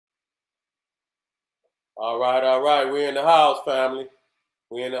All right. We in the house, family.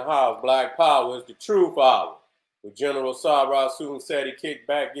 We in the house. Black Power is the truth hour. With General Sara, Suten, Seti, kick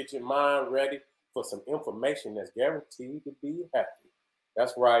back, get your mind ready for some information that's guaranteed to be happy.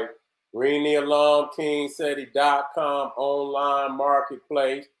 That's right. Ring the alarm, KingSeti.com online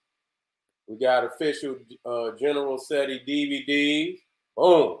marketplace. We got official General Seti DVDs.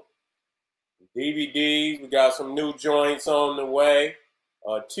 Boom. DVDs. We got some new joints on the way.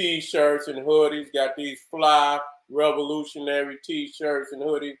 T-shirts and hoodies. Got these fly revolutionary T-shirts and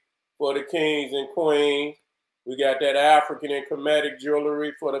hoodies for the kings and queens. We got that African and Kemetic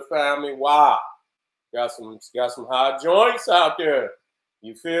jewelry for the family. Wow. Got some hot joints out there.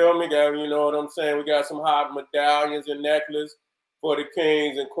 You feel me? You know what I'm saying? We got some hot medallions and necklaces for the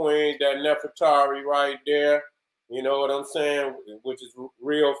kings and queens. That Nefertari right there. You know what I'm saying? Which is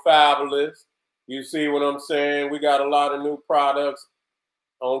real fabulous. You see what I'm saying? We got a lot of new products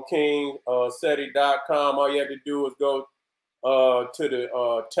on KingSeti.com. All you have to do is go to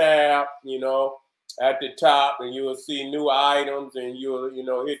the tab, at the top, and you will see new items, and you'll,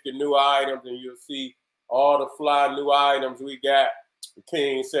 hit the new items, and you'll see all the fly new items we got at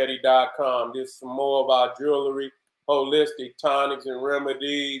KingSeti.com. This is some more of our jewelry, holistic tonics and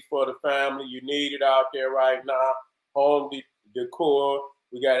remedies for the family. You need it out there right now. Home decor.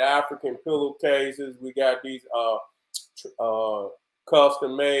 We got African pillowcases. We got these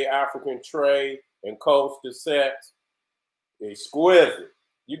custom-made African tray and coaster sets. Exquisite.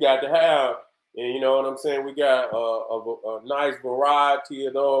 You got to have, and you know what I'm saying? We got a nice variety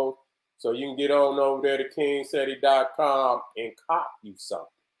of those. So you can get on over there to KingSeti.com and cop you something.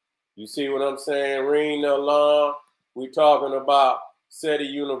 You see what I'm saying? Ring the alarm. We're talking about Seti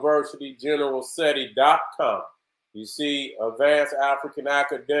University, GeneralSeti.com. You see advanced African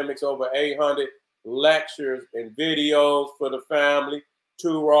academics, over 800 lectures and videos for the family,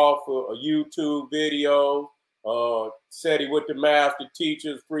 2 raw for YouTube videos, Seti with the master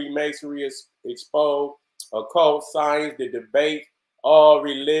teachers, Freemasonry is exposed, occult science, the debate, all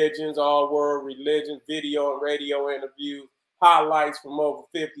religions, all world religions, video and radio interviews, highlights from over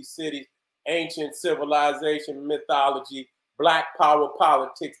 50 cities, ancient civilization, mythology, black power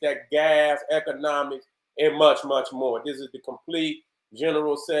politics, that gas, economics, and much, much more. This is the complete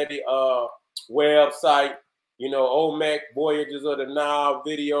General Seti website. Olmec, Voyages of the Nile,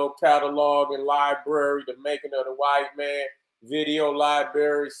 video catalog and library, the making of the white man, video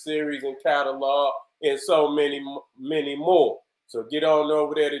library, series and catalog, and so many, many more. So get on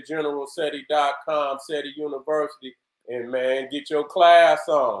over there to GeneralSeti.com, Seti University, and man, get your class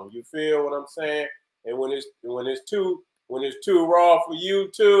on. You feel what I'm saying? And when it's too raw for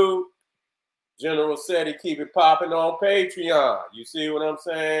YouTube, General Seti keep it popping on Patreon. You see what I'm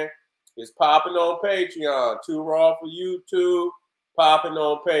saying? It's popping on Patreon. Too raw for YouTube, popping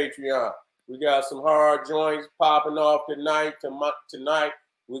on Patreon. We got some hard joints popping off tonight. Tonight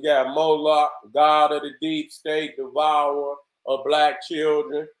we got Moloch, God of the Deep State, devourer of black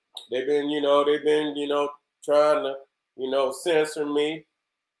children. They've been trying to, censor me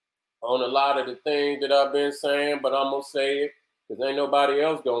on a lot of the things that I've been saying, but I'm gonna say it because ain't nobody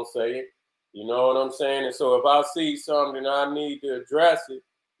else gonna say it. You know what I'm saying? And so if I see something I need to address it,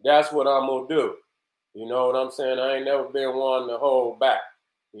 that's what I'm going to do. You know what I'm saying? I ain't never been one to hold back.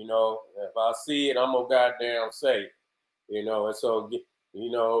 If I see it, I'm going to goddamn say it. And so,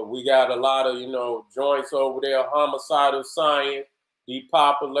 we got a lot of, joints over there, homicidal science,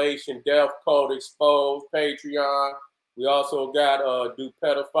 depopulation, death code exposed, Patreon. We also got do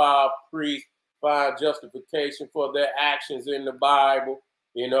pedophile priests find justification for their actions in the Bible.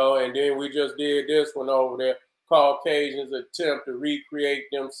 And then we just did this one over there. Caucasians attempt to recreate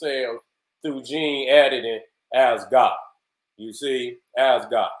themselves through gene editing as God. You see, as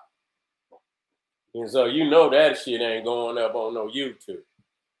God. And so that shit ain't going up on no YouTube.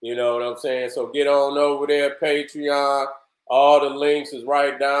 You know what I'm saying? So get on over there, Patreon. All the links is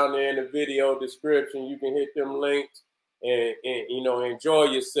right down there in the video description. You can hit them links and enjoy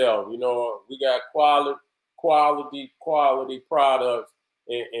yourself. We got quality products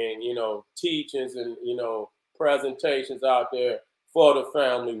and teachings and presentations out there for the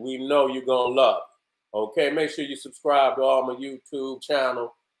family. We know you're gonna love it. Okay, make sure you subscribe to all my YouTube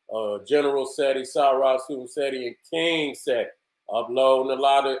channel, General Seti, Sara, Suten Seti, and King Seti. Uploading a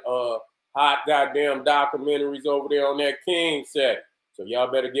lot of hot goddamn documentaries over there on that King Seti. So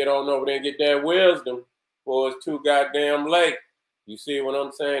y'all better get on over there and get that wisdom before it's too goddamn late. You see what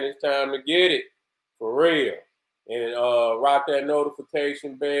I'm saying? It's time to get it for real. And rock that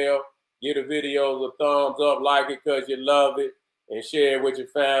notification bell. Give the videos a thumbs up, like it because you love it, and share it with your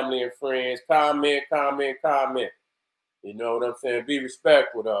family and friends. Comment. You know what I'm saying? Be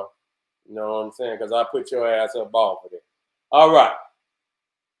respectful, though. You know what I'm saying? Because I put your ass up off of it. All right.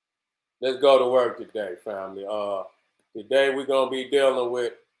 Let's go to work today, family. Today we're gonna be dealing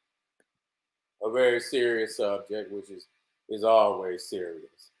with a very serious subject, which is always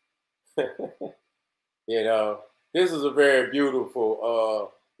serious. You know, this is a very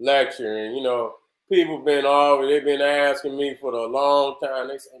beautiful lecture, and you know, they've been asking me for a long time.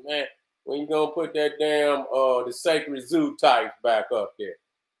 They say, man, when you gonna put that damn the sacred zoo type back up there?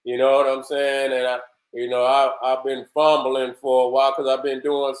 You know what I'm saying? And I've been fumbling for a while because I've been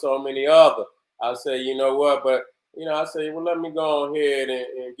doing so many other. I say, you know what, but I say, well, let me go ahead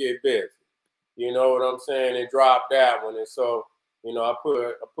and get busy. You know what I'm saying? And drop that one. And so, I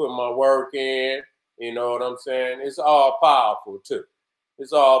put my work in. You know what I'm saying? It's all powerful too.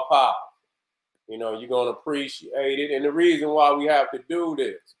 It's all powerful. You're gonna appreciate it. And the reason why we have to do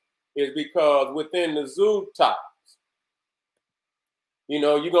this is because within the zoo types,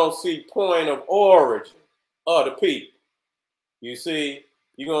 you're gonna see point of origin of the people. You see,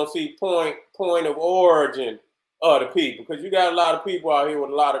 you're gonna see point of origin of the people, because you got a lot of people out here with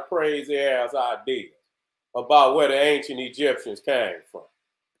a lot of crazy ass ideas about where the ancient Egyptians came from.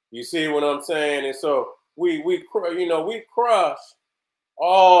 You see what I'm saying? And so we crush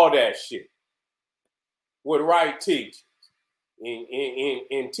all that shit with right teaching,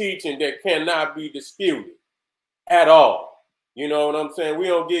 in teaching that cannot be disputed at all. You know what I'm saying? We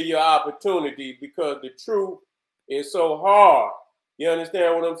don't give you opportunity because the truth is so hard. You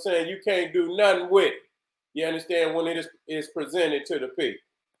understand what I'm saying? You can't do nothing with it. You understand, when it is presented to the people?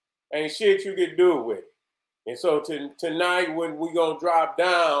 Ain't shit you can do with it. And so tonight, what we're going to drop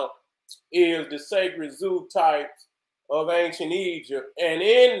down is the sacred zoo types of ancient Egypt. And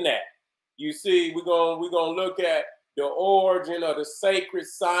in that, you see, we're going to look at the origin of the sacred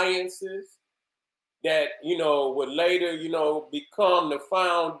sciences that, would later, become the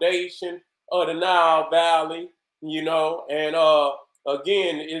foundation of the Nile Valley, and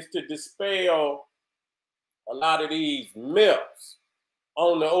again, is to dispel a lot of these myths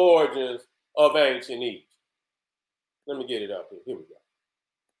on the origins of ancient Egypt. Let me get it up here. Here we go.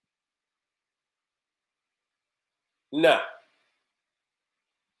 Now,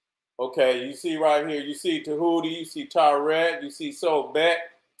 okay, you see right here, you see Tahuti, you see Taret, you see Sobek,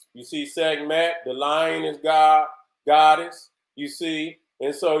 you see Sekhmet, the lion is goddess, you see.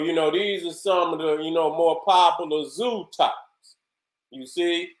 And so, these are some of the, more popular zoo types, you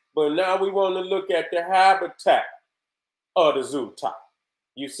see. But now we want to look at the habitat of the zoo type,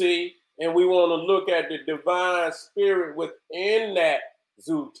 you see. And we want to look at the divine spirit within that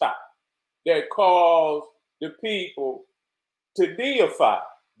zoo type that caused the people to deify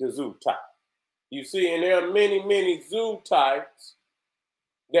the zoo type. You see, and there are many, many zoo types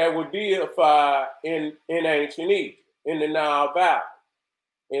that were deified in ancient Egypt, in the Nile Valley.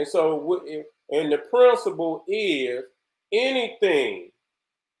 And so, and the principle is anything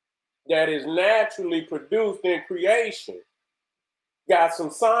that is naturally produced in creation got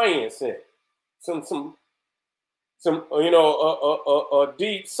some science in it, some a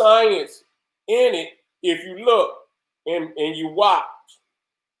deep science in it if you look and you watch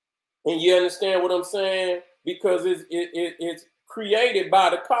and you understand what I'm saying, because it's created by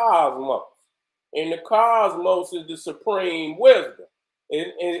the cosmos, and the cosmos is the supreme wisdom.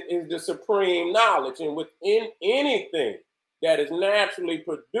 It is the supreme knowledge, and within anything that is naturally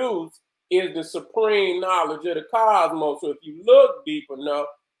produced is the supreme knowledge of the cosmos. So if you look deep enough,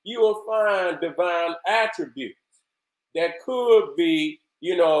 you will find divine attributes that could be,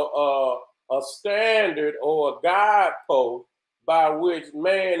 a standard or a guidepost by which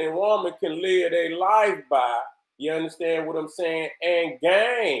man and woman can live their life by. You understand what I'm saying? And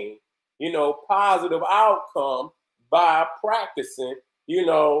gain, positive outcome by practicing,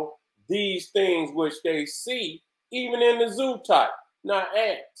 these things which they see, even in the zoo type. Now,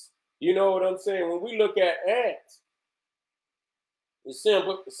 ants. You know what I'm saying? When we look at ants, as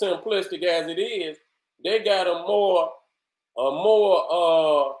simplistic as it is, they got a more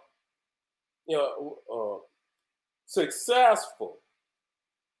successful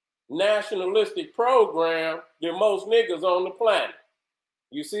nationalistic program than most niggas on the planet.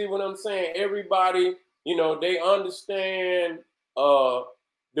 You see what I'm saying? Everybody, they understand the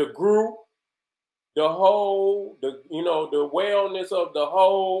group, the whole, the wellness of the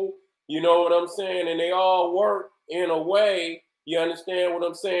whole, you know what I'm saying? And they all work in a way, you understand what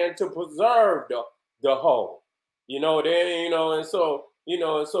I'm saying, to preserve the whole. And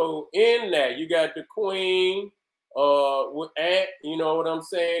so in that you got the queen with ant, you know what I'm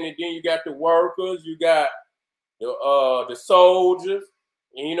saying, and then you got the workers, you got the soldiers,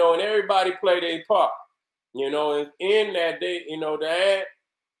 and everybody play their part. And in that, they, the ant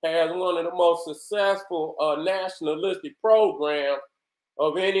has one of the most successful nationalistic programs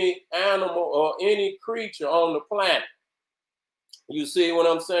of any animal or any creature on the planet. You see what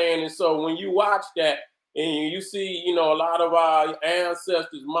I'm saying? And so when you watch that and you see, a lot of our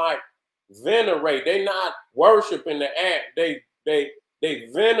ancestors might venerate. They're not worshiping the act. They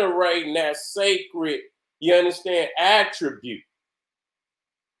venerating that sacred, you understand, attribute.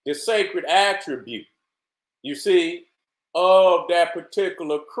 The sacred attribute, you see, of that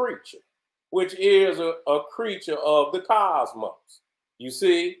particular creature, which is a creature of the cosmos. You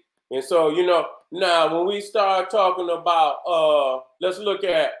see? And so, now when we start talking about, let's look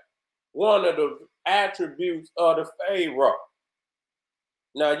at one of the attributes of the Pharaoh.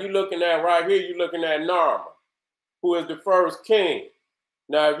 Now you're looking at right here, you're looking at Narma, who is the first king.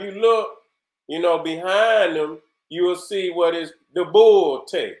 Now, if you look, behind him, you will see what is the bull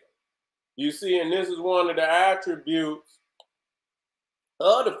tail. You see, and this is one of the attributes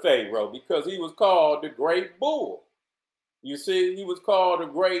of the Pharaoh because he was called the Great Bull. You see, he was called the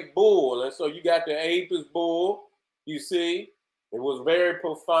Great Bull. And so you got the Apis bull, you see. It was very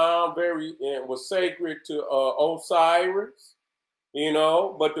profound, it was sacred to Osiris,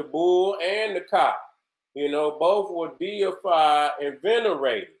 but the bull and the cow, both were deified and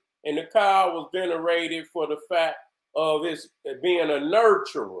venerated. And the cow was venerated for the fact of its being a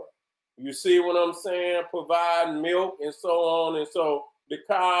nurturer. You see what I'm saying? Providing milk and so on. And so the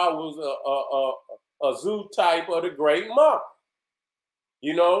cow was a zoo type of the great mother.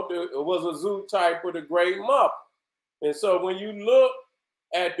 It was a zoo type of the great mother. And so when you look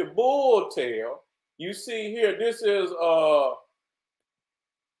at the bull tail, you see here, this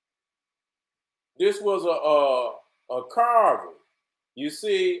was a carving, you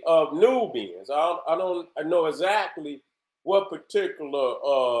see, of Nubians. I don't know exactly what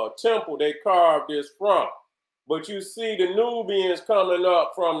particular temple they carved this from, but you see the Nubians coming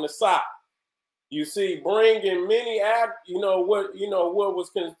up from the south. You see, bringing many what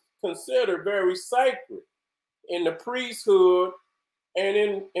was considered very sacred in the priesthood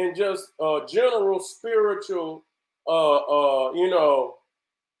and in just general spiritual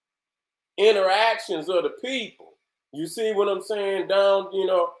interactions of the people. You see what I'm saying? Down,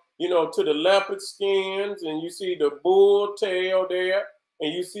 to the leopard skins, and you see the bull tail there,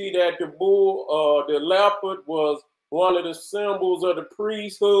 and you see that the leopard was one of the symbols of the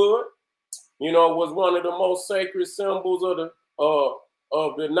priesthood. Was one of the most sacred symbols of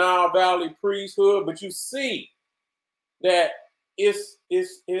the Nile Valley priesthood. But you see that it's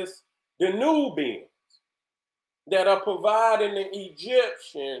the Nubians that are providing the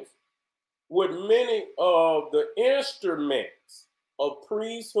Egyptians with many of the instruments of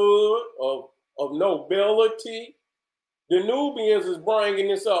priesthood, of nobility. The Nubians is bringing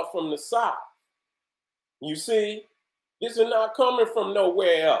this up from the south. You see, this is not coming from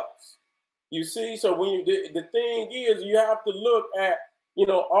nowhere else. You see, so when the thing is, you have to look at,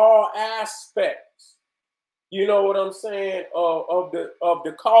 all aspects, you know what I'm saying, of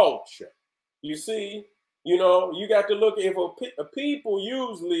the culture. You see, you got to look at if a people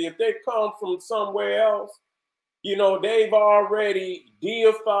usually, if they come from somewhere else, they've already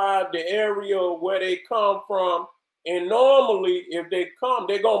deified the area where they come from. And normally, if they come,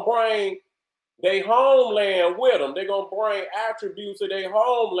 they're going to bring their homeland with them. They're going to bring attributes of their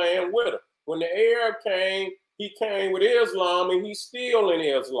homeland with them. When the Arab came, he came with Islam, and he's still in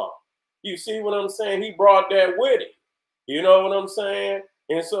Islam. You see what I'm saying? He brought that with him. You know what I'm saying?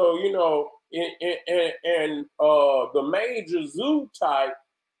 And so, the major zoo type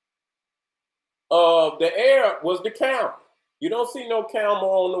of the Arab was the camel. You don't see no camel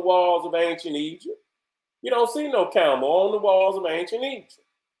on the walls of ancient Egypt. You don't see no camel on the walls of ancient Egypt.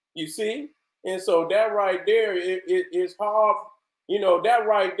 You see? And so that right there is hard, that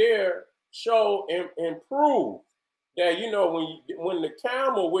right there show and prove that, when the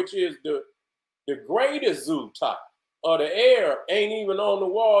camel, which is the greatest zoo type of the Arab, ain't even on the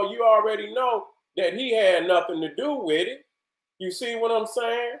wall, you already know that he had nothing to do with it. You see what I'm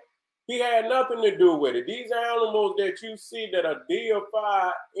saying? He had nothing to do with it. These animals that you see that are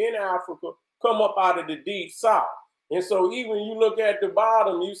deified in Africa come up out of the deep south. And so even you look at the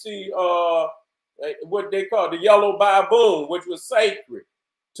bottom, you see what they call the yellow baboon, which was sacred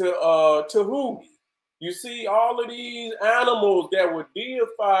to Hubi. You see all of these animals that were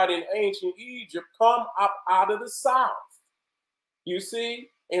deified in ancient Egypt come up out of the south. You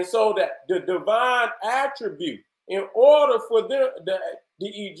see? And so that the divine attribute, in order for the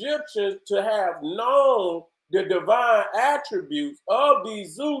Egyptians to have known the divine attributes of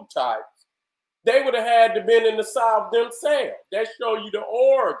these zoo types, they would have had to been in the south themselves. That show you the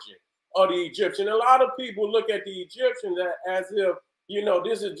origin of the Egyptian. A lot of people look at the Egyptians as if,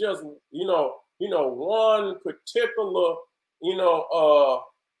 this is just, one particular, you know,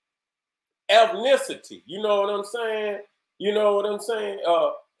 ethnicity. You know what I'm saying? You know what I'm saying?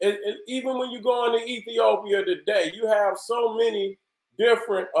 Even when you go into Ethiopia today, you have so many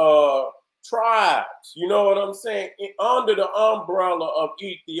different tribes. You know what I'm saying? Under the umbrella of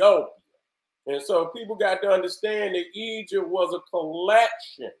Ethiopia. And so people got to understand that Egypt was a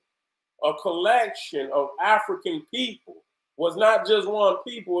collection of African people. It was not just one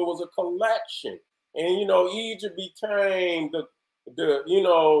people, it was a collection. And Egypt became the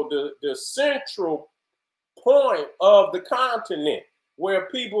central point of the continent, where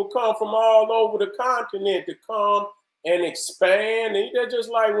people come from all over the continent to come and expand. And they're just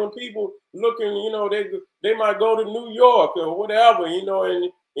like when people looking, they might go to New York or whatever, and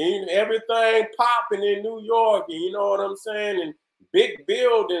everything popping in New York, and you know what I'm saying, and big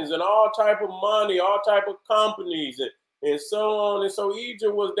buildings and all type of money, all type of companies, and so on. And so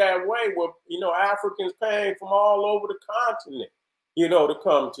Egypt was that way, where Africans came from all over the continent, to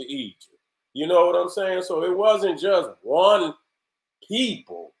come to Egypt. You know what I'm saying? So it wasn't just one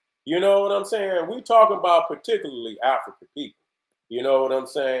people. You know what I'm saying? We talking about particularly African people. You know what I'm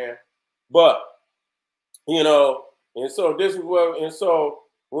saying? But and so this is what, and so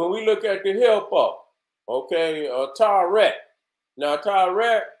when we look at the hippo, okay, Taret. Now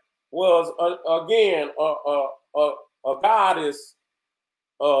Taret was again a goddess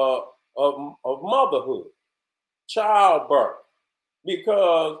of motherhood, childbirth,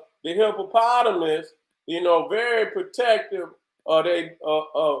 because the hippopotamus, very protective of they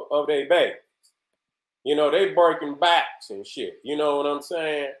babies. They breaking backs and shit. You know what I'm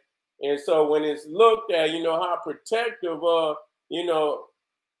saying? And so when it's looked at, how protective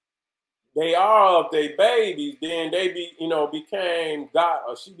they are of their babies, then they became God,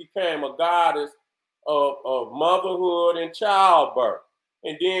 or she became a goddess of motherhood and childbirth.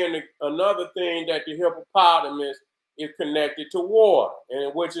 And then another thing, that the hippopotamus is connected to water,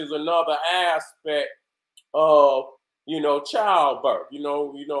 and which is another aspect of childbirth.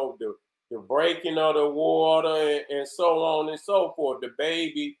 The breaking of the water, and so on and so forth. The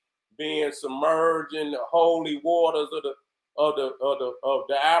baby being submerged in the holy waters of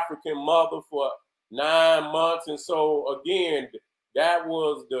the African mother for 9 months. And so again, that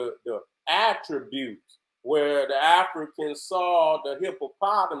was the attributes where the Africans saw the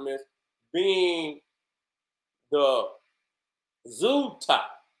hippopotamus being the zoo type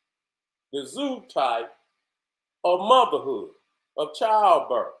of motherhood, of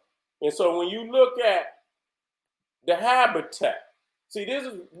childbirth. And so when you look at the habitat, see, this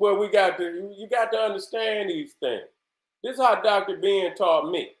is where you got to understand these things. This is how Dr. Ben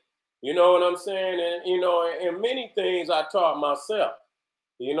taught me. You know what I'm saying? And and many things I taught myself.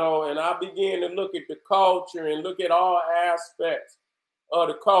 And I began to look at the culture and look at all aspects of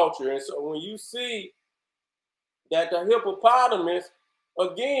the culture. And so when you see that the hippopotamus,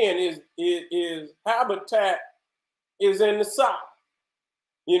 again, is habitat is in the South,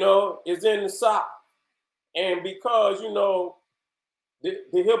 is in the South. And because, the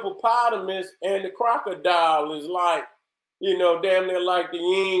hippopotamus and the crocodile is like, damn near like the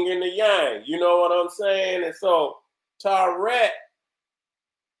yin and the yang, you know what I'm saying? And so Taret,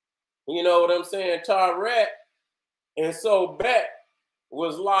 you know what I'm saying? Taret and so Bet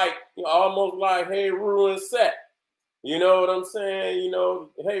was like, almost like Heru and Set. You know what I'm saying?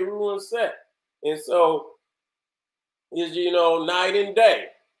 Heru and Set. And so is, night and day.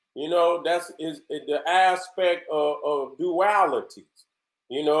 That's the aspect of dualities.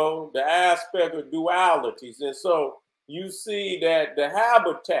 The aspect of dualities. And so you see that the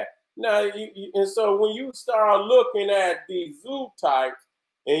habitat. Now, and so when you start looking at these zoo types,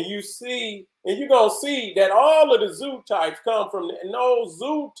 and you're going to see that all of the zoo types come from, and those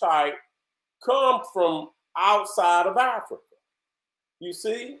zoo types come from outside of Africa. You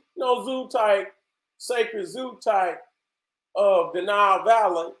see? No zoo type, sacred zoo type of the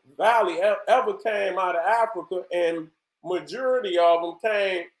Nile Valley ever came out of Africa, and majority of them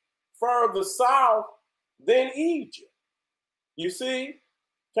came further south than Egypt. You see?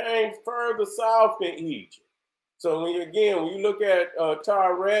 Came further south than Egypt. So when you look at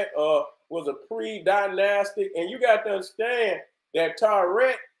Taret, was a pre-dynastic, and you got to understand that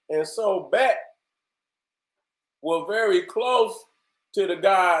Taret and Sobek were very close to the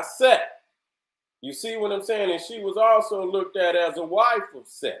god Set. You see what I'm saying? And she was also looked at as a wife of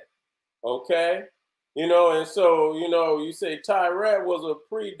Set. Okay? And so, you say Taret was a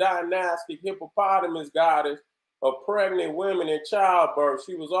pre-dynastic hippopotamus goddess of pregnant women in childbirth.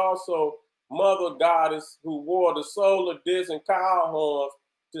 She was also mother goddess who wore the solar disc and cow horns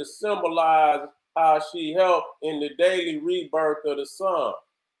to symbolize how she helped in the daily rebirth of the sun.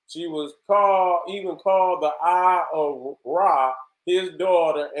 She was even called the Eye of Ra, his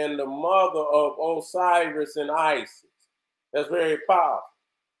daughter, and the mother of Osiris and Isis. That's very powerful.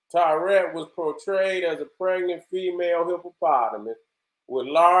 Tyrette was portrayed as a pregnant female hippopotamus with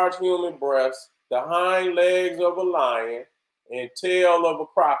large human breasts, the hind legs of a lion, and tail of a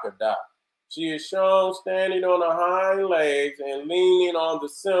crocodile. She is shown standing on her hind legs and leaning on the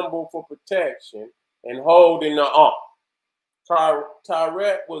symbol for protection and holding the arm.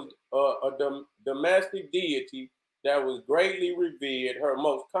 Tyrette was a domestic deity that was greatly revered. Her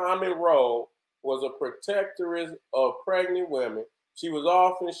most common role was a protectoress of pregnant women. She was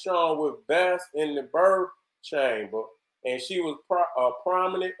often shown with Bess in the birth chamber, and she was a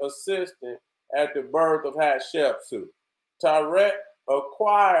prominent assistant at the birth of Hatshepsut. Tyrette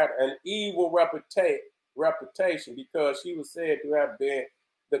acquired an evil reputation because she was said to have been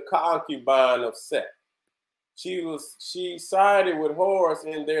the concubine of Seti. She sided with Horus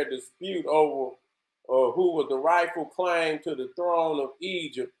in their dispute over who was the rightful claim to the throne of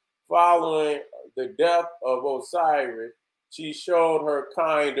Egypt following the death of Osiris. She showed her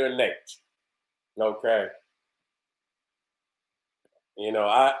kinder nature. Okay. You know,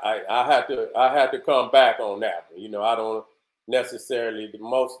 I had to come back on that one. You know, I don't necessarily,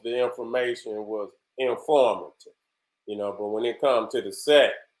 most of the information was informative, you know, but when it comes to the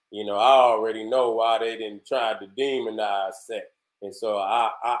set, you know, I already know why they didn't try to demonize Set. And so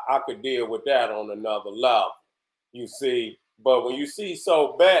I could deal with that on another level, you see. But when you see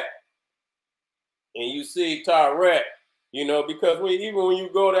Sobek and you see Tyrette, you know, because even when you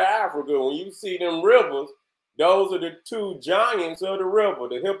go to Africa, when you see them rivers, those are the two giants of the river,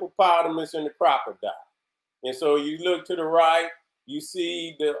 the hippopotamus and the crocodile. And so you look to the right, you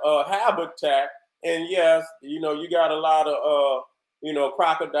see the habitat, and yes, you know, you got a lot of you know,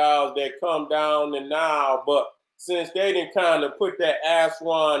 crocodiles that come down the Nile, but since they didn't kind of put that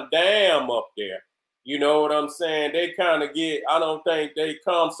Aswan Dam up there, you know what I'm saying? They kind of I don't think they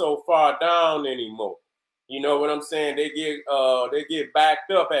come so far down anymore. You know what I'm saying? They get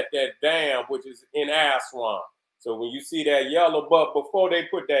backed up at that dam, which is in Aswan. So when you see that yellow, but before they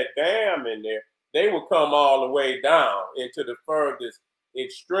put that dam in there, they would come all the way down into the furthest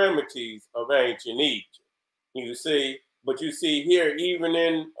extremities of ancient Egypt. You see, but you see here, even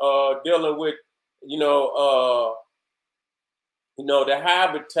in dealing with, you know, the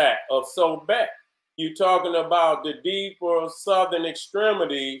habitat of Sobek, you're talking about the deeper southern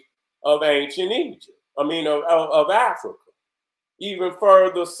extremity of ancient Egypt. I mean, of Africa. Even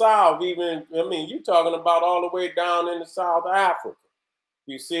further south, you're talking about all the way down into South Africa.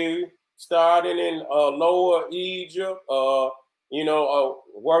 You see, starting in Lower Egypt,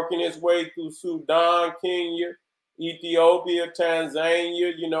 working its way through Sudan, Kenya, Ethiopia,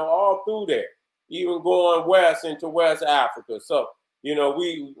 Tanzania, you know, all through there, even going west into West Africa. So, you know,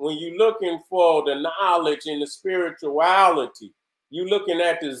 when you're looking for the knowledge and the spirituality, you're looking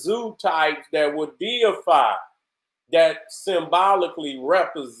at the zoo types that were deified, that symbolically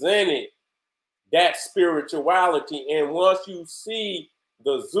represented that spirituality. And once you see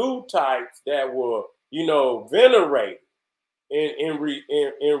the zoo types that were, you know, venerated in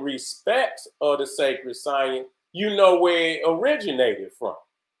respects of the sacred science, you know where it originated from.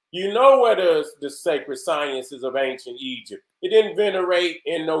 You know where the sacred sciences of ancient Egypt. It didn't venerate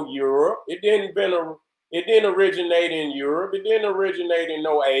in no Europe. It didn't originate in Europe. It didn't originate in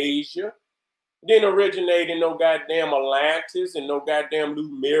no Asia. It didn't originate in no goddamn Atlantis and no goddamn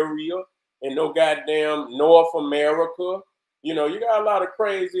Lemuria and no goddamn North America. You know, you got a lot of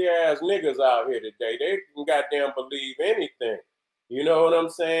crazy ass niggas out here today. They can goddamn believe anything. You know what I'm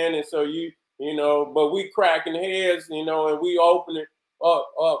saying? And so you know, but we cracking heads, you know, and we opening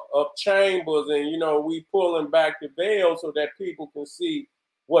up chambers, and you know, we pulling back the veil so that people can see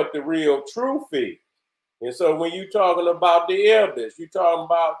what the real truth is. And so when you talking about the Ibis, you talking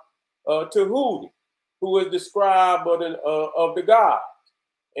about Tahuti, who is the scribe of the gods,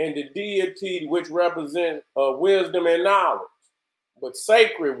 and the deity which represents wisdom and knowledge, but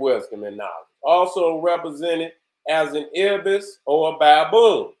sacred wisdom and knowledge, also represented as an ibis or a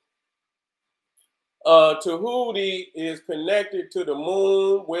baboon. Tahuti is connected to the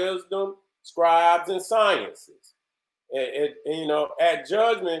moon, wisdom, scribes, and sciences. You know, at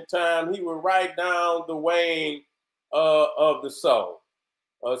judgment time, he would write down the weighing of the soul.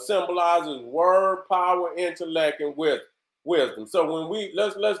 Symbolizes word, power, intellect, and wisdom. So when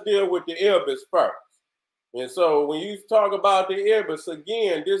let's deal with the ibis first. And so when you talk about the ibis,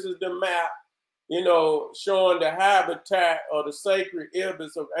 again, this is the map, you know, showing the habitat of the sacred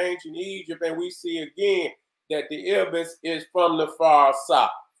ibis of ancient Egypt. And we see again that the ibis is from the far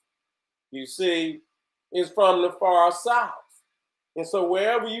south. you see, is from the far south. And so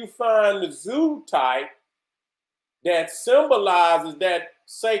wherever you find the zoo type that symbolizes that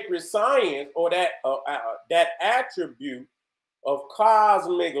sacred science or that attribute of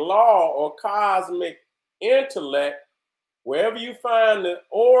cosmic law or cosmic intellect, wherever you find the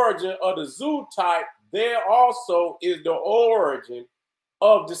origin of the zoo type, there also is the origin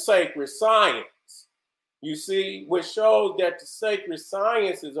of the sacred science. You see, which shows that the sacred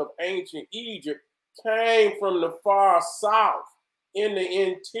sciences of ancient Egypt came from the far south in the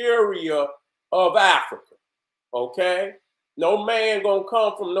interior of Africa. Okay? No man gonna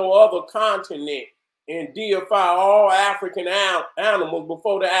come from no other continent and deify all African animals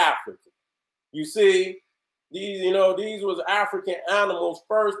before the Africans. You see, these was African animals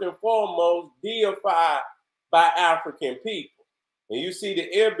first and foremost deified by African people. And you see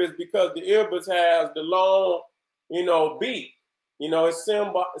the ibis, because the ibis has the long, beak. It's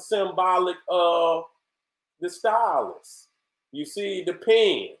symbolic of the stylus. You see the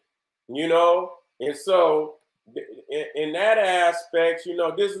pen, and so in that aspect,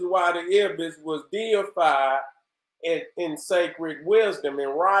 this is why the ibis was deified in sacred wisdom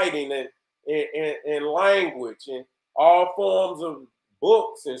and writing and language and all forms of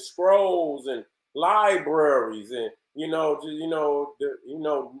books and scrolls and libraries and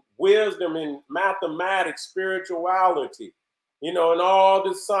wisdom and mathematics, spirituality, and all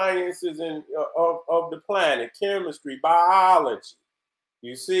the sciences of the planet, chemistry, biology.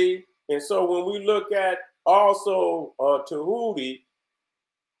 You see, and so when we look at also Tahuti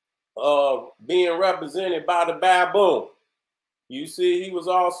being represented by the baboon. You see, he was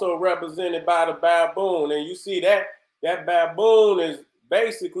also represented by the baboon, and you see that baboon is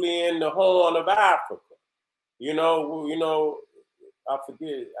basically in the Horn of Africa. I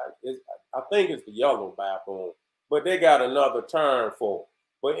forget. I think it's the yellow baboon, but they got another term for it.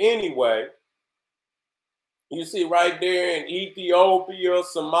 But anyway, you see right there in Ethiopia,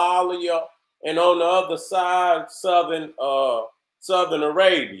 Somalia, and on the other side, southern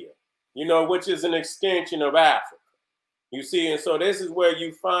Arabia, which is an extension of Africa. You see, and so this is where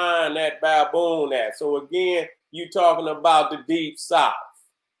you find that baboon at. So again, you're talking about the deep south.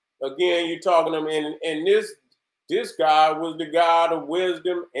 Again, you're talking about, and this God was the God of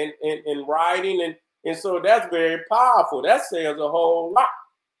wisdom and writing, and so that's very powerful. That says a whole lot.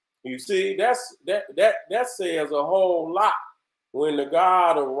 You see, that says a whole lot. When the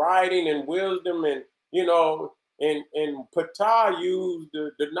God of writing and wisdom and and Ptah used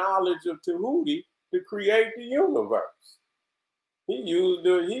the knowledge of Tahuti to create the universe. He used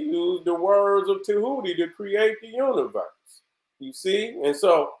the words of Tahuti to create the universe. You see, and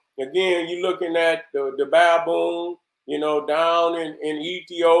so again, you're looking at the baboon, down in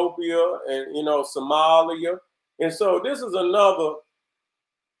Ethiopia and Somalia, and so this is another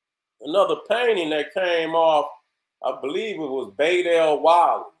painting that came off. I believe it was Beit El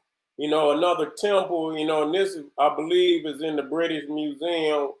Wali, another temple, and this, I believe, is in the British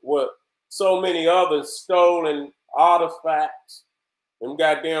Museum with so many other stolen artifacts. Them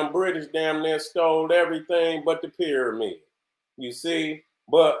goddamn British damn near stole everything but the pyramid, you see.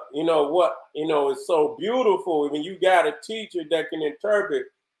 But you know what, it's so beautiful when you got a teacher that can interpret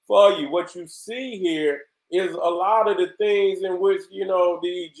for you. What you see here is a lot of the things in which,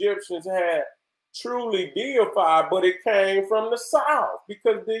 the Egyptians had truly deified, but it came from the south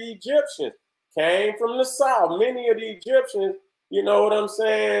because the Egyptians came from the south. Many of the Egyptians, you know what I'm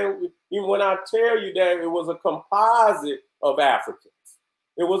saying? Even when I tell you that it was a composite of Africans.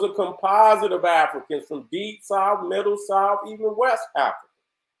 It was a composite of Africans from deep south, middle south, even West Africa.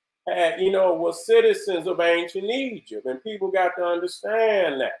 Was citizens of ancient Egypt, and people got to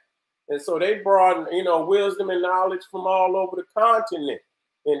understand that. And so they brought, wisdom and knowledge from all over the continent.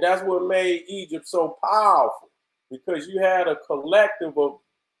 And that's what made Egypt so powerful, because you had a collective of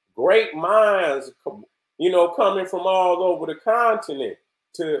great minds, coming from all over the continent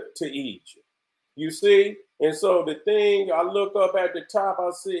to Egypt. You see? And so the thing, I look up at the top, I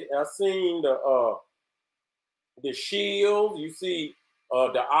seen the shield, you see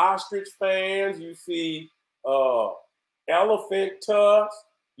the ostrich fans, you see elephant tusks,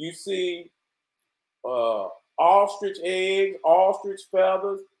 you see ostrich eggs, ostrich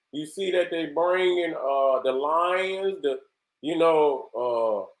feathers. You see that they bring in the lions, the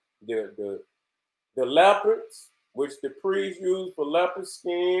leopards, which the priests use for leopard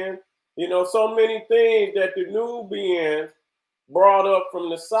skin. So many things that the Nubians brought up from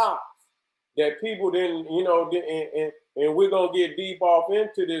the south that people didn't, and we're gonna get deep off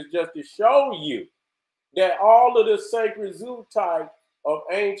into this just to show you that all of the sacred zoo types of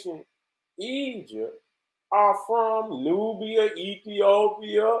ancient Egypt are from Nubia,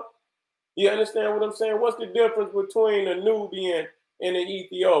 Ethiopia, You understand what I'm saying? What's the difference between a Nubian and an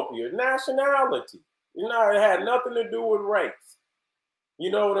Ethiopian? Nationality. You know, it had nothing to do with race. You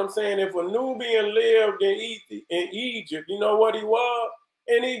know what I'm saying? If a Nubian lived in Egypt, you know what he was?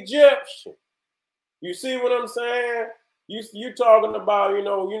 An Egyptian. You see what I'm saying? You talking about, you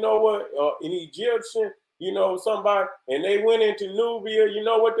know what? An Egyptian, somebody, and they went into Nubia. You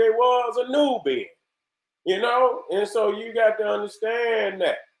know what they was? A Nubian. And so you got to understand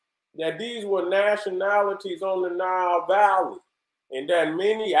that these were nationalities on the Nile Valley, and that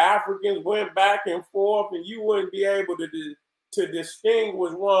many Africans went back and forth, and you wouldn't be able to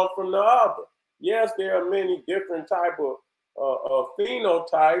distinguish one from the other. Yes, there are many different type of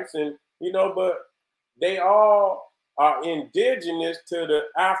phenotypes, and but they all are indigenous to the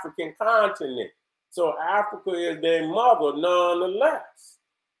African continent. So Africa is their mother, nonetheless.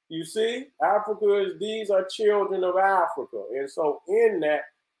 You see, these are children of Africa, and so in that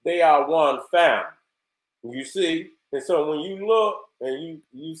they are one family. You see, and so when you look and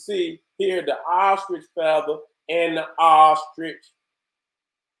you see here the ostrich feather and the ostrich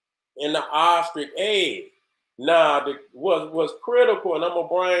egg. Now, what's critical, and I'm gonna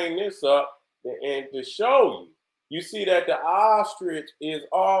bring this up and to show you. You see that the ostrich is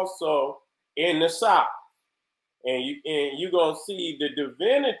also in the south, and you're gonna see the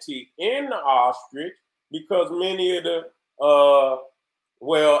divinity in the ostrich because many of the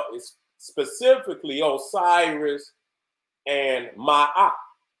it's specifically Osiris and Ma'at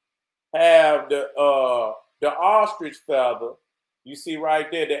have the ostrich feather. You see right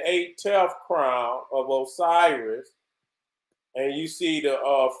there the 8th crown of Osiris, and you see the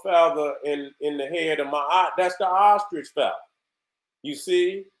feather in the head of Ma'at. That's the ostrich feather. You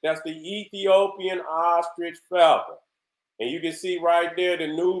see, that's the Ethiopian ostrich feather. And you can see right there the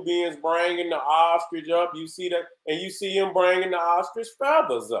Nubians bringing the ostrich up. You see that, and you see him bringing the ostrich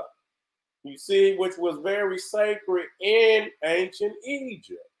feathers up. You see, which was very sacred in ancient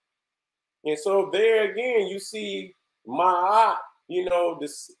Egypt. And so there again, you see Ma'at,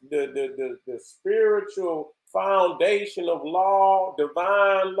 the spiritual foundation of law,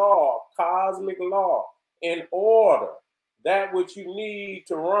 divine law, cosmic law, in order, that which you need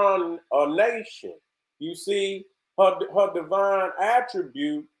to run a nation. You see her divine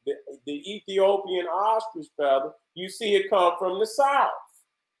attribute, the Ethiopian ostrich feather, you see it come from the south.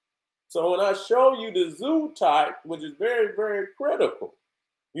 So when I show you the zoo type, which is very, very critical,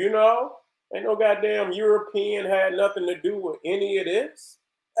 ain't no goddamn European had nothing to do with any of this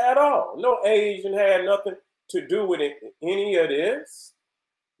at all. No Asian had nothing to do with any of this.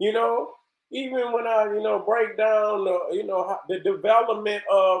 Even when I, break down, the development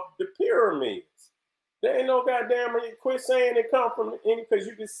of the pyramids, there ain't no goddamn, quit saying it come from any, because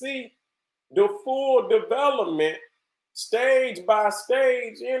you can see the full development stage by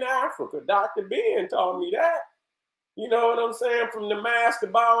stage in Africa. Dr. Ben taught me that. You know what I'm saying? From the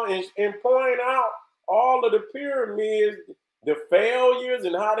mastodon and point out all of the pyramids, the failures,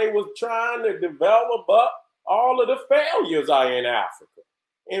 and how they was trying to develop up. All of the failures are in Africa.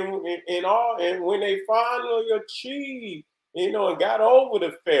 And when they finally achieved, and got over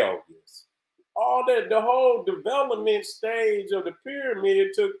the failures, all that, the whole development stage of the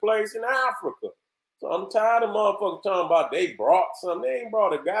pyramid took place in Africa. So I'm tired of motherfuckers talking about they brought something. They ain't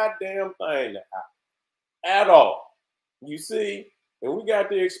brought a goddamn thing at all. You see? And we got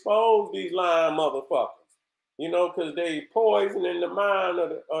to expose these lying motherfuckers, because they poisoning the mind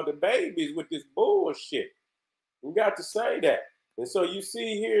of the babies with this bullshit. We got to say that. And so you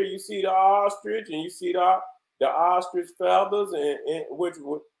see here, you see the ostrich, and you see the ostrich feathers, and which,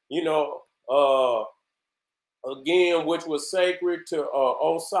 again, which was sacred to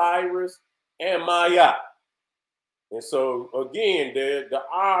Osiris and Ma'at. And so again, the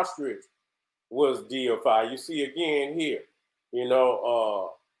ostrich was deified. You see again here,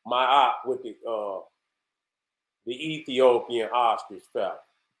 Ma'at with the Ethiopian ostrich feather.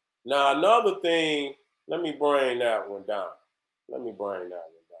 Now another thing, let me bring that one down.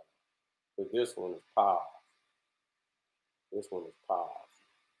 Because this one is powerful.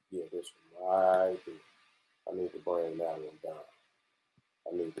 Yeah, this one right there. I need to bring that one down. I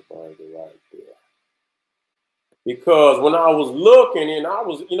need to bring it right there. Because when I was looking and I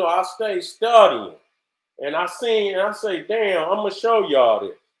was, I stayed studying, and I say, damn, I'm gonna show y'all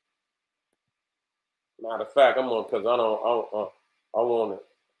this. Matter of fact, I'm gonna, because I want to.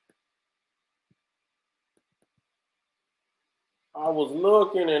 I was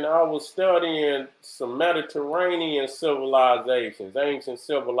looking and I was studying some Mediterranean civilizations, ancient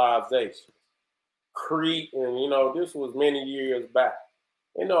civilizations, Crete, and this was many years back.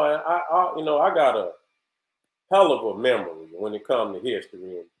 I got a hell of a memory when it comes to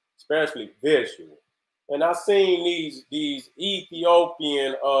history, and especially visual. And I seen these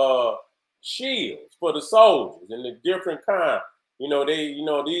Ethiopian shields for the soldiers and the different kind.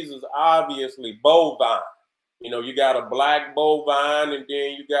 These is obviously bovine. You got a black bovine, and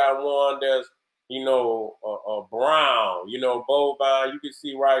then you got one that's, a brown, bovine. You can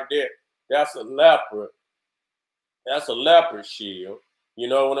see right there. That's a leopard. That's a leopard shield. You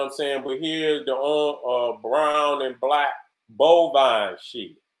know what I'm saying? But here's the brown and black bovine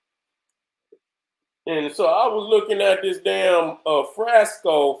shield. And so I was looking at this damn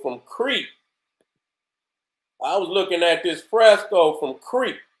fresco from Crete. I was looking at this fresco from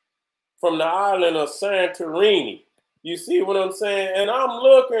Crete, from the island of Santorini. You see what I'm saying? And I'm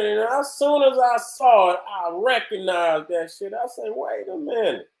looking, and as soon as I saw it, I recognized that shit. I said, wait a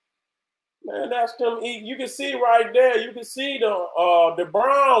minute. Man, that's them. You can see right there. You can see the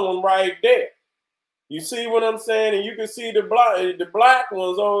brown one right there. You see what I'm saying? And you can see the black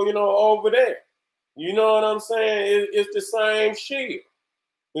ones, over there. You know what I'm saying? It's the same shield.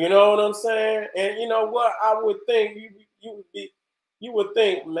 You know what I'm saying? And you know what? I would think you would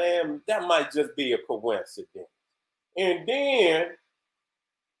think, man, that might just be a coincidence. And then,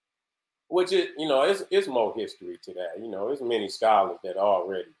 which is, it's more history to that. There's many scholars that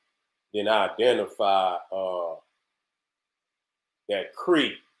already then identify that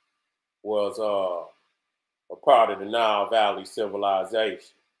Crete was a part of the Nile Valley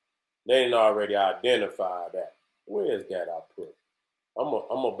civilization. They didn't already identify that. Where is that I put? I'm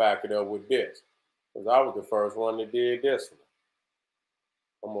gonna back it up with this, because I was the first one that did this one.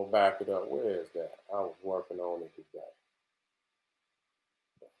 I'm gonna back it up. Where is that? I was working on it today.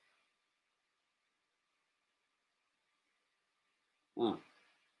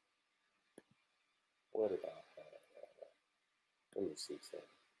 Where did I have that? Let me see something.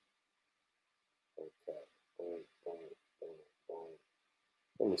 Okay. Boom, boom, boom, boom.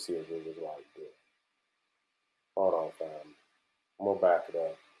 Let me see if it was right there. Hold on, fam. I'm gonna back it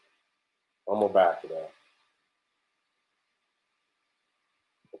up.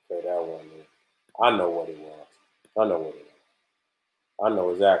 Okay, that one there. I know what it was. I know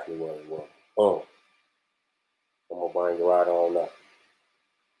exactly what it was. Boom. I'm gonna bring it right on up.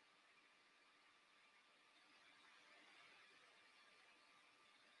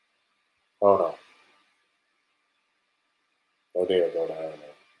 Hold on. Oh, there it go down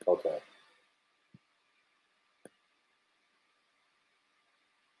there. Okay.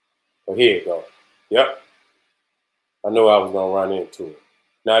 Oh, here it go. Yep. I knew I was gonna run into it.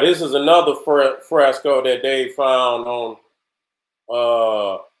 Now this is another fresco that they found on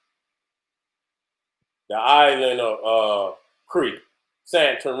the island of Crete,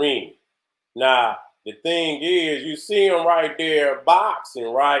 Santorini. Now the thing is, you see them right there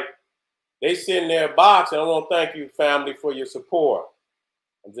boxing, right? They sitting there boxing. I want to thank you, family, for your support.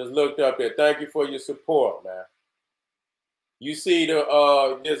 I just looked up there. Thank you for your support, man. You see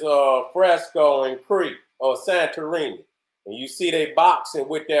this fresco in Crete or Santorini, and you see they boxing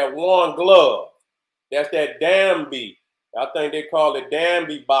with that one glove. That's that Danby. I think they call it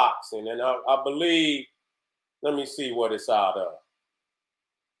Danby boxing, and I believe. Let me see what it's out of.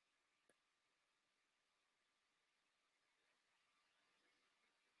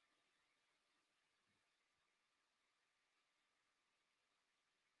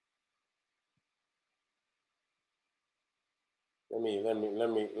 Let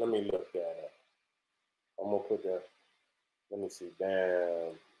me look that up. I'm gonna put that. Let me see.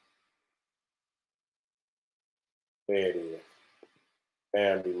 Damn. There it is.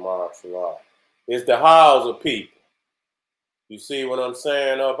 Danby martial art. It's the house of people. You see what I'm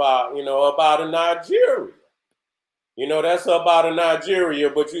saying about a Nigeria. That's about a Nigeria,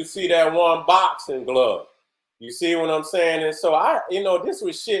 but you see that one boxing glove. You see what I'm saying? And so this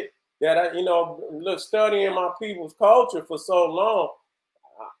was shit that look, studying my people's culture for so long.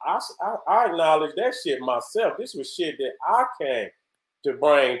 I acknowledge that shit myself. This was shit that I came to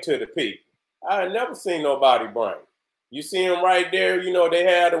bring to the people. I had never seen nobody bring. You see them right there. They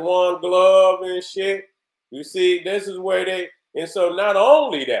had the one glove and shit. You see, this is where and so not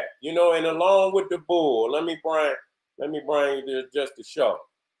only that, and along with the bull, let me bring this just to show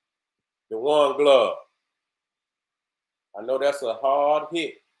the one glove. I know that's a hard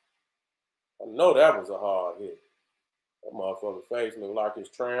hit. I know that was a hard hit. That motherfucker's face look like it's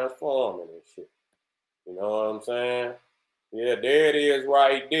transforming and shit. You know what I'm saying? Yeah, there it is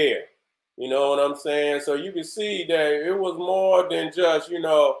right there. You know what I'm saying? So you can see that it was more than just, they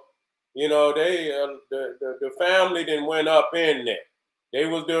the family then went up in there. They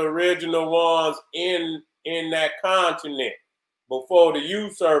was the original ones in that continent before the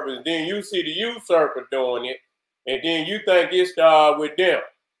usurpers. Then you see the usurper doing it, and then you think it started with them.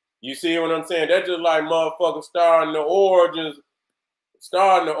 You see what I'm saying? That's just like motherfuckers starting the origins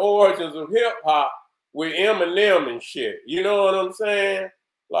of hip hop with Eminem and shit. You know what I'm saying?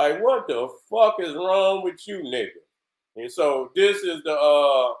 Like, what the fuck is wrong with you, nigga? And so this is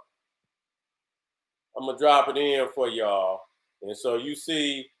the I'm gonna drop it in for y'all. And so you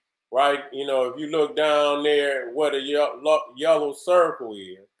see, right, if you look down there what a yellow circle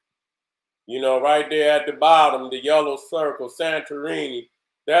is, right there at the bottom, the yellow circle, Santorini,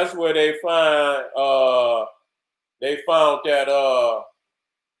 that's where they found that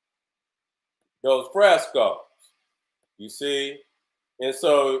those frescoes. You see? And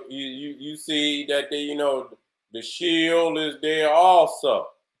so you see that the shield is there also.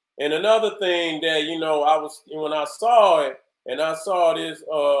 And another thing that I was when I saw it and I saw this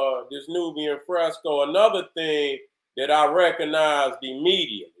Nubian fresco, another thing that I recognized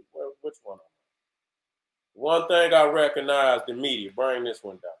immediately. Which one? One thing I recognized immediately. Bring this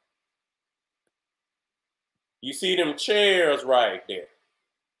one down. You see them chairs right there.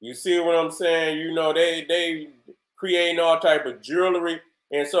 You see what I'm saying? They creating all type of jewelry.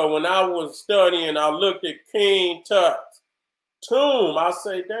 And so when I was studying, I looked at King Tut's tomb. I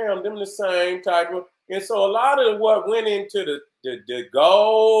say, damn, them the same type of. And so a lot of what went into the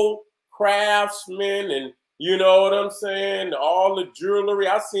gold craftsmen, and you know what I'm saying, all the jewelry.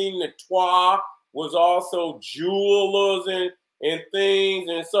 I seen the Twa was also jewelers and things.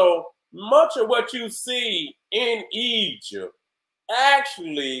 And so much of what you see in Egypt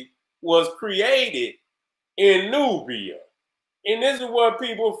actually was created in Nubia. And this is what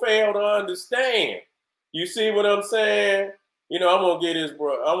people fail to understand. You see what I'm saying? I'm gonna get his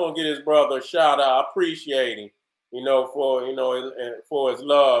brother a shout out. I appreciate him, for his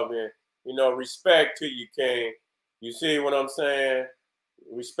love and respect to you, King. You see what I'm saying?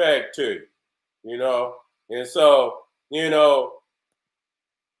 Respect to you, And so,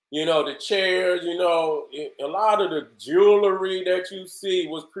 the chairs, a lot of the jewelry that you see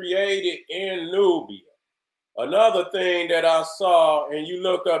was created in Nubia. Another thing that I saw, and you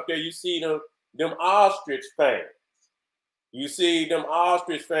look up there, you see them ostrich fans. You see them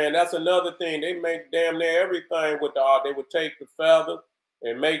ostrich fans. That's another thing. They make damn near everything with the art. They would take the feather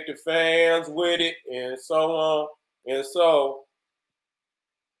and make the fans with it, and so on. And so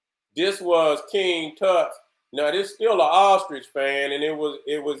this was King Tut's. Now this still an ostrich fan, and it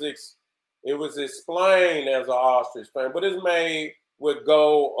was explained as an ostrich fan, but it's made with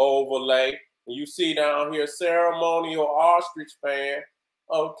gold overlay. And you see down here ceremonial ostrich fan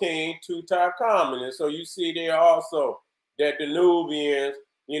of King Tutankhamun. And so you see there also that the Nubians,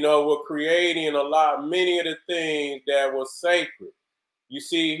 were creating many of the things that were sacred. You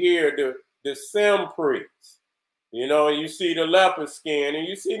see here the Sim priests. And you see the leopard skin, and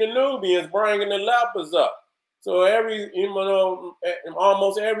you see the Nubians bringing the leopards up. So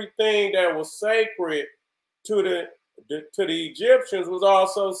almost everything that was sacred to the Egyptians was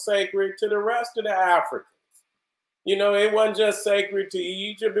also sacred to the rest of the Africans. It wasn't just sacred to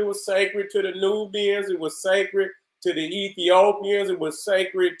Egypt; it was sacred to the Nubians. It was sacred to the Ethiopians. It was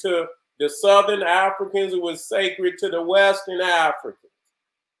sacred to the Southern Africans. It was sacred to the Western Africans.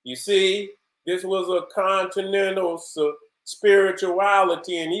 You see, this was a continental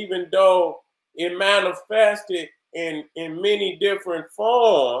spirituality, and even though it manifested in many different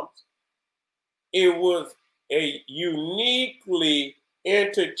forms, it was a uniquely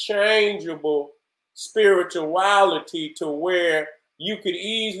interchangeable spirituality to where you could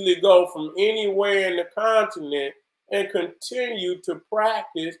easily go from anywhere in the continent and continue to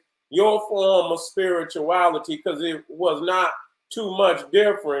practice your form of spirituality, because it was not too much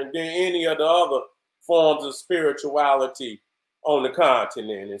different than any of the other forms of spirituality on the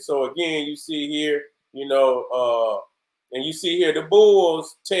continent. And so again, you see here, and you see here the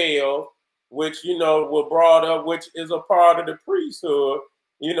bull's tail, which, were brought up, which is a part of the priesthood,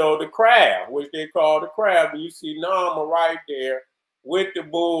 the crab, which they call the crab. And you see Nama right there with the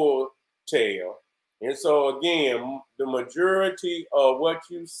bull tail. And so again, the majority of what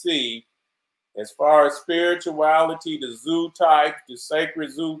you see as far as spirituality, the zoo type, the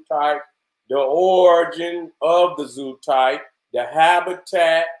sacred zoo type, the origin of the zoo type, the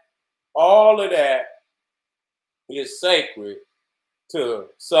habitat, all of that is sacred to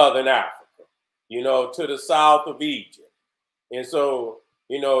Southern Africa, to the south of Egypt. And so,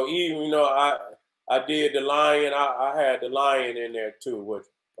 even, I did the lion, I had the lion in there too, which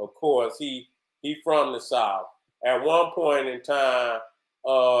of course he from the south. At one point in time,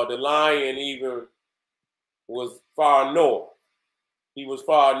 the lion even was far north. He was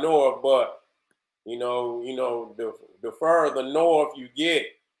far north, but the further north you get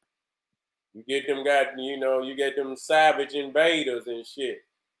them you get them savage invaders and shit.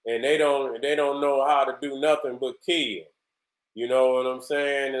 and they don't know how to do nothing but kill. You know what I'm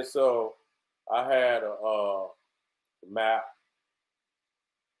saying? And so I had a map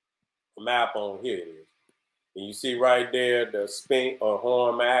on here. It is. And you see right there the spink or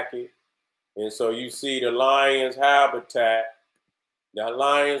horn macaque. And so you see the lion's habitat. The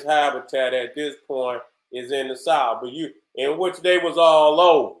lion's habitat at this point is in the south, but in which they was all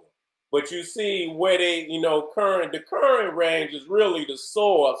over. But you see where they, the current range is really the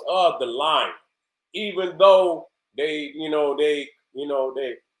source of the lion, even though they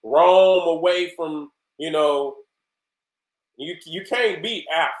roam away from, you can't beat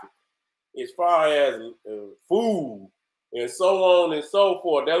Africa as far as food and so on and so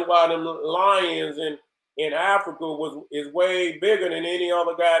forth. That's why them lions in Africa is way bigger than any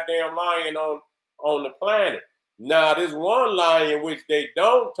other goddamn lion on the planet. Now, there's one lion which they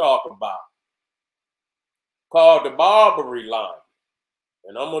don't talk about called the Barbary lion,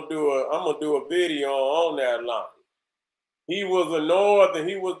 and I'm gonna do a video on that lion. He was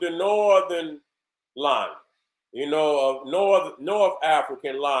the northern lion, a North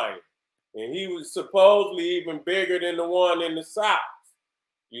African lion. And he was supposedly even bigger than the one in the South.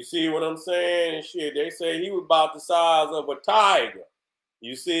 You see what I'm saying? Shit, they say he was about the size of a tiger.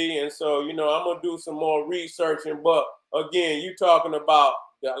 You see? And so, I'm going to do some more researching. But again, you talking about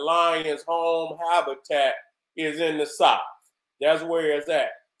the lion's home habitat is in the South. That's where it's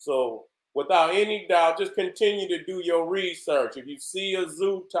at. So without any doubt, just continue to do your research. If you see a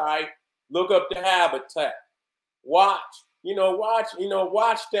zoo type, look up the habitat. Watch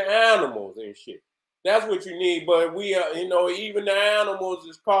the animals and shit. That's what you need. But we are, even the animals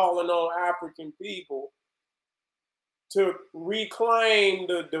is calling on African people to reclaim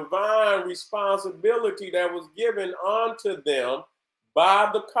the divine responsibility that was given unto them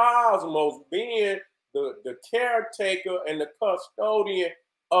by the cosmos, being the caretaker and the custodian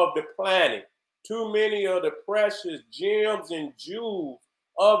of the planet. Too many of the precious gems and jewels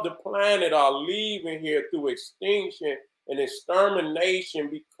of the planet are leaving here through extinction and extermination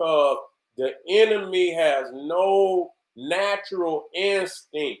because the enemy has no natural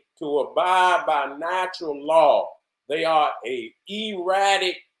instinct to abide by natural law. They are an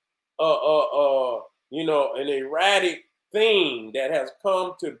erratic thing that has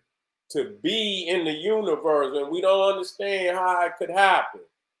come to be in the universe, and we don't understand how it could happen.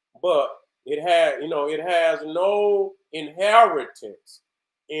 But it has no inheritance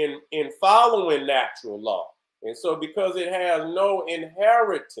in following natural law. And so because it has no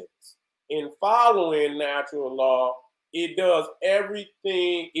inheritance in following natural law, it does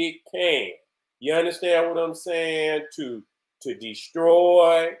everything it can. You understand what I'm saying? To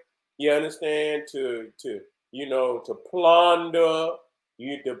destroy, you understand, to plunder,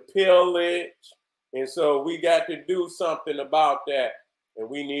 to pillage. And so we got to do something about that. And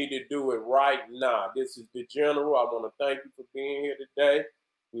we need to do it right now. This is the General. I want to thank you for being here today.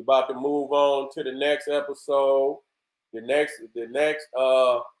 We're about to move on to the next episode. The next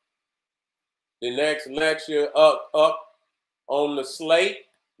lecture up on the slate,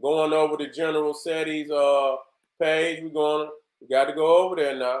 going over to General Seti's page. We got to go over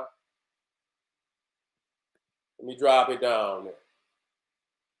there now. Let me drop it down there.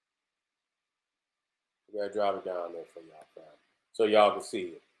 We got to drop it down there for y'all, so y'all can see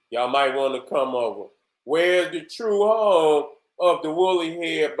it. Y'all might want to come over. Where's the true home of the woolly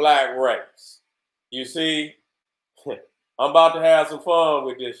haired black race? You see, I'm about to have some fun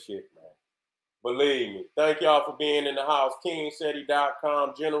with this shit, man. Believe me. Thank y'all for being in the house.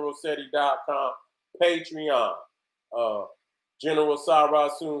 KingSeti.com, GeneralSeti.com, Patreon. General Sara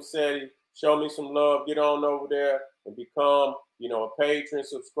Seti. Show me some love. Get on over there and become, a patron,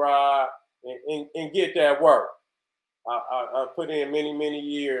 subscribe, and get that work. I put in many, many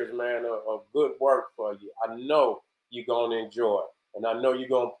years, man, of good work for you. I know you're going to enjoy it, and I know you're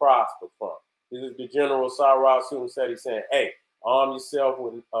going to prosper from it. This is the General Sara Seti saying, hey, arm yourself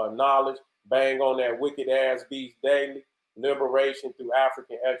with knowledge, bang on that wicked ass beast daily, liberation through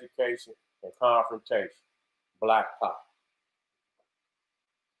African education and confrontation. Black Power.